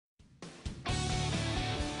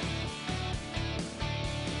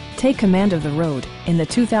Take command of the road in the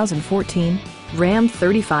 2014 Ram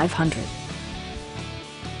 3500.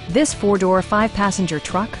 This four-door, five-passenger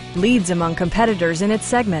truck leads among competitors in its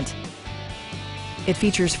segment. It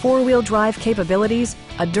features four-wheel drive capabilities,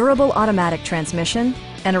 a durable automatic transmission,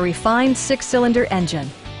 and a refined six-cylinder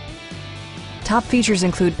engine. Top features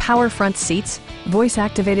include power front seats,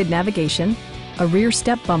 voice-activated navigation, a rear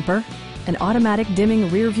step bumper, an automatic dimming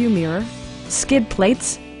rear-view mirror, skid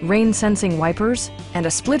plates, rain-sensing wipers, and a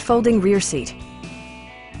split-folding rear seat.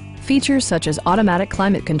 Features such as automatic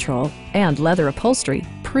climate control and leather upholstery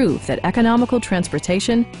prove that economical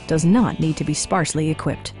transportation does not need to be sparsely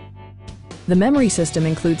equipped. The memory system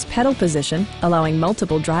includes pedal position, allowing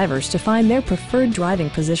multiple drivers to find their preferred driving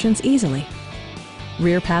positions easily.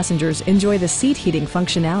 Rear passengers enjoy the seat heating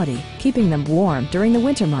functionality, keeping them warm during the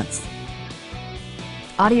winter months.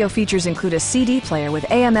 Audio features include a CD player with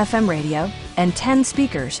AM/FM radio and 10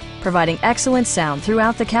 speakers, providing excellent sound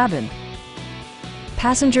throughout the cabin.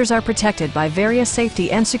 Passengers are protected by various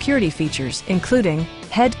safety and security features, including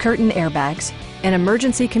head curtain airbags, an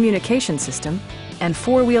emergency communication system, and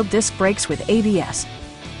four-wheel disc brakes with ABS.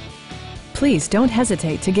 Please don't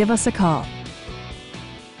hesitate to give us a call.